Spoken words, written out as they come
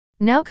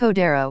Nao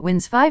Kodaira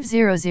wins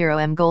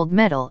 500m gold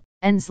medal,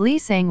 ends Lee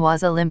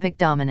Seung-Hwa's Olympic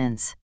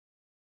dominance.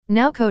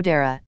 Nao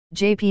Kodaira,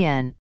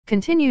 JPN,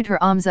 continued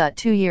her almsot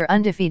 2-year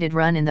undefeated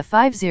run in the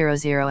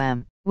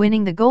 500m,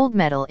 winning the gold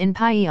medal in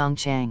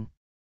PyeongChang.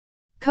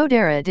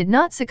 Kodaira did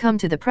not succumb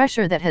to the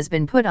pressure that has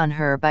been put on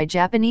her by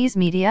Japanese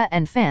media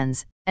and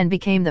fans, and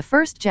became the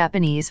first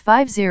Japanese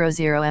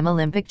 500m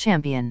Olympic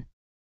champion.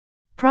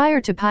 Prior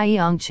to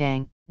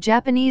PyeongChang,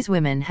 Japanese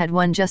women had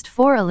won just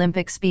 4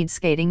 Olympic speed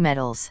skating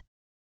medals.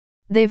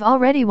 They've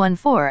already won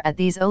 4 at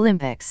these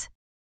Olympics.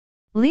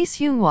 Lee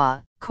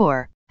Seung-Hwa,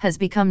 core, has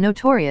become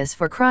notorious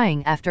for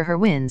crying after her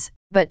wins,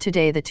 but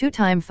today the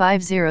 2-time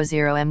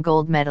 500m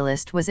gold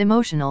medalist was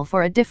emotional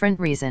for a different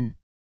reason.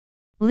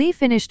 Lee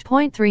finished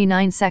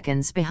 0.39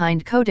 seconds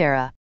behind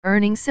Kodaira,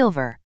 earning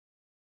silver.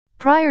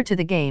 Prior to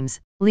the games,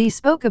 Lee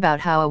spoke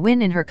about how a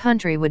win in her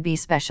country would be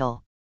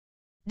special.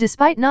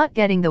 Despite not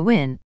getting the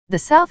win, the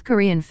South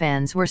Korean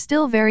fans were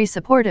still very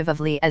supportive of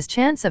Lee as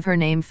chants of her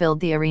name filled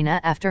the arena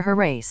after her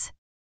race.